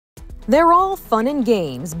They're all fun and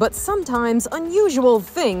games, but sometimes unusual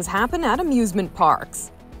things happen at amusement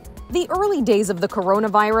parks. The early days of the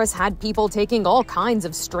coronavirus had people taking all kinds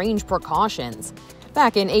of strange precautions.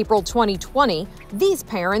 Back in April 2020, these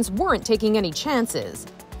parents weren't taking any chances.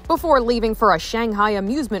 Before leaving for a Shanghai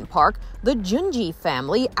amusement park, the Junjie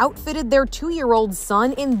family outfitted their 2-year-old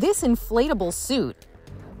son in this inflatable suit.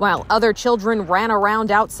 While other children ran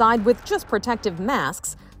around outside with just protective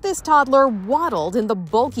masks, this toddler waddled in the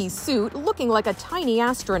bulky suit looking like a tiny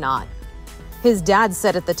astronaut. His dad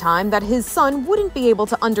said at the time that his son wouldn't be able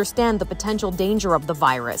to understand the potential danger of the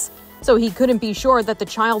virus, so he couldn't be sure that the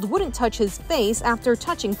child wouldn't touch his face after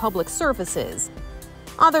touching public surfaces.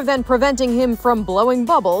 Other than preventing him from blowing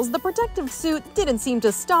bubbles, the protective suit didn't seem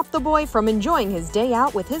to stop the boy from enjoying his day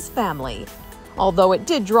out with his family, although it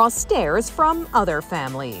did draw stares from other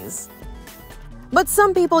families. But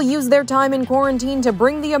some people use their time in quarantine to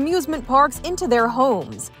bring the amusement parks into their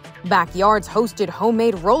homes. Backyards hosted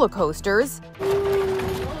homemade roller coasters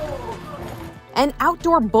and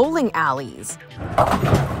outdoor bowling alleys.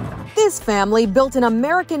 This family built an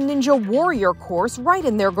American Ninja Warrior course right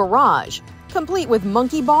in their garage, complete with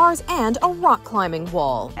monkey bars and a rock climbing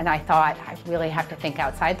wall. And I thought, I really have to think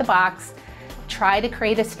outside the box, try to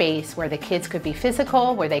create a space where the kids could be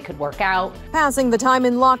physical, where they could work out. Passing the time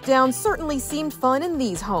in lockdown certainly seemed fun in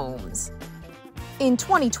these homes. In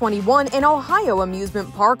 2021, an Ohio amusement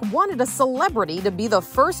park wanted a celebrity to be the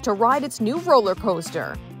first to ride its new roller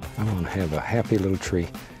coaster. I want to have a happy little tree.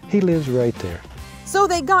 He lives right there. So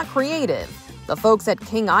they got creative. The folks at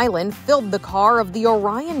King Island filled the car of the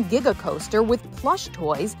Orion Giga Coaster with plush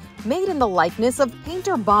toys made in the likeness of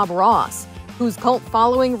painter Bob Ross, whose cult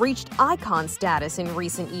following reached icon status in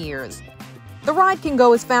recent years. The ride can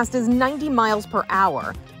go as fast as 90 miles per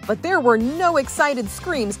hour, but there were no excited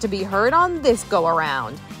screams to be heard on this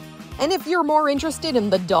go-around. And if you're more interested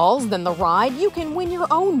in the dolls than the ride, you can win your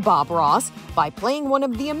own Bob Ross by playing one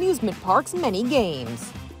of the amusement park's many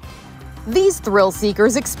games. These thrill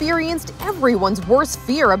seekers experienced everyone's worst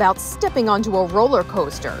fear about stepping onto a roller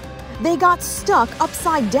coaster. They got stuck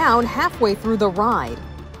upside down halfway through the ride.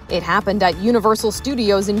 It happened at Universal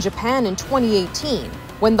Studios in Japan in 2018,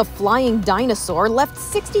 when the flying dinosaur left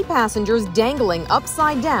 60 passengers dangling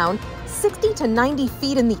upside down 60 to 90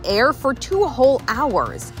 feet in the air for 2 whole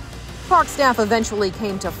hours. Park staff eventually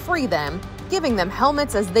came to free them, giving them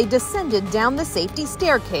helmets as they descended down the safety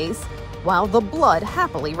staircase, while the blood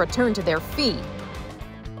happily returned to their feet.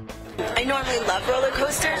 I normally love roller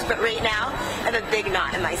coasters, but right now I have a big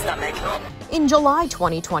knot in my stomach. In July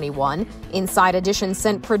 2021, Inside Edition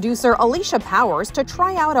sent producer Alicia Powers to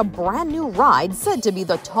try out a brand new ride said to be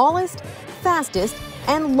the tallest, fastest,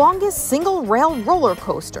 and longest single-rail roller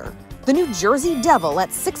coaster, the New Jersey Devil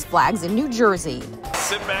at Six Flags in New Jersey.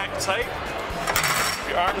 Sit back tight,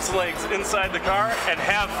 your arms and legs inside the car, and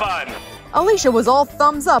have fun. Alicia was all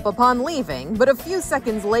thumbs up upon leaving, but a few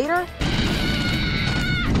seconds later,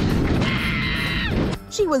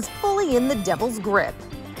 she was fully in the devil's grip.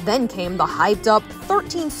 Then came the hyped-up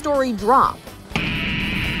 13-story drop.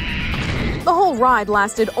 The whole ride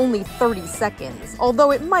lasted only 30 seconds, although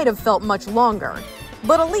it might have felt much longer.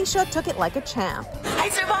 But Alicia took it like a champ. I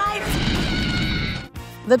survived!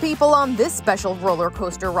 The people on this special roller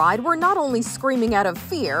coaster ride were not only screaming out of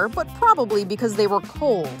fear, but probably because they were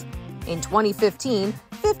cold. In 2015,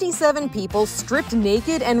 57 people stripped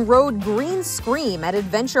naked and rode Green Scream at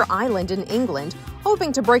Adventure Island in England,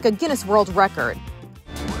 hoping to break a Guinness World Record.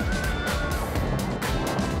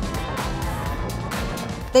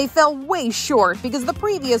 They fell way short because the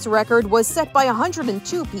previous record was set by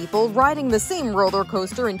 102 people riding the same roller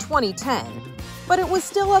coaster in 2010. But it was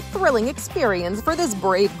still a thrilling experience for this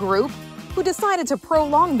brave group, who decided to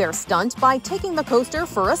prolong their stunt by taking the coaster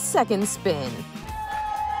for a second spin.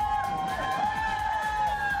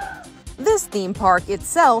 This theme park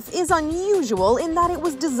itself is unusual in that it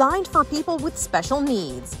was designed for people with special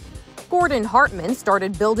needs. Gordon Hartman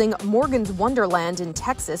started building Morgan's Wonderland in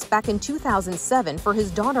Texas back in 2007 for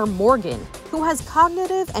his daughter Morgan, who has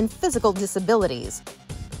cognitive and physical disabilities.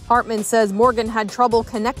 Hartman says Morgan had trouble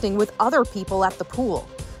connecting with other people at the pool,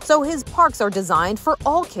 so his parks are designed for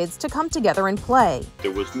all kids to come together and play.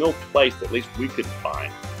 There was no place that at least we could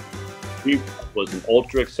find. It was an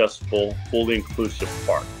ultra-accessible, fully inclusive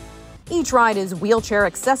park. Each ride is wheelchair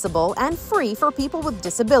accessible and free for people with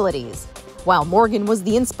disabilities. While Morgan was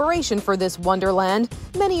the inspiration for this wonderland,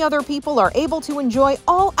 many other people are able to enjoy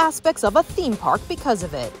all aspects of a theme park because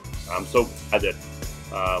of it. I'm so glad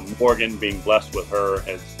that Morgan, being blessed with her,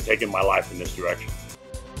 has taken my life in this direction.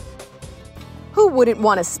 Who wouldn't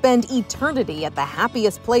want to spend eternity at the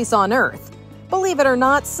happiest place on Earth? Believe it or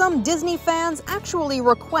not, some Disney fans actually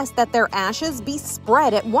request that their ashes be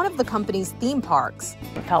spread at one of the company's theme parks.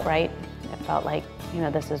 It felt right. It felt like,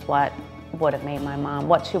 this is what would have made my mom,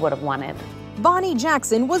 what she would have wanted. Bonnie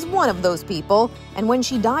Jackson was one of those people, and when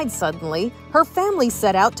she died suddenly, her family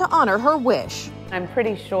set out to honor her wish. I'm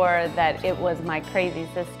pretty sure that it was my crazy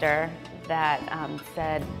sister that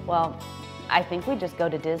said, well, I think we just go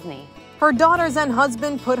to Disney. Her daughters and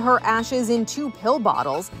husband put her ashes in 2 pill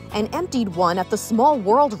bottles and emptied one at the Small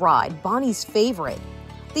World ride, Bonnie's favorite.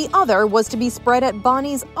 The other was to be spread at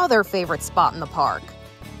Bonnie's other favorite spot in the park.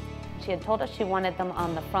 She had told us she wanted them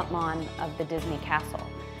on the front lawn of the Disney castle.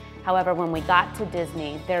 However, when we got to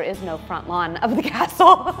Disney, there is no front lawn of the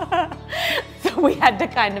castle. So we had to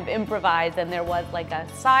kind of improvise, and there was like a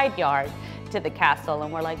side yard to the castle,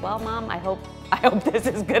 and we're like, well, Mom, I hope this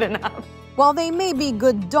is good enough. While they may be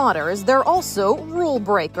good daughters, they're also rule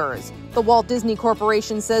breakers. The Walt Disney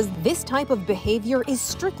Corporation says this type of behavior is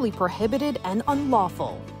strictly prohibited and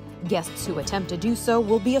unlawful. Guests who attempt to do so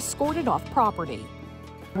will be escorted off property.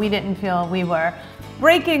 We didn't feel we were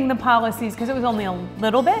breaking the policies because it was only a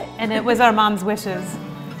little bit, and it was our mom's wishes.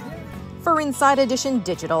 For Inside Edition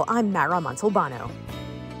Digital, I'm Mara Montalbano.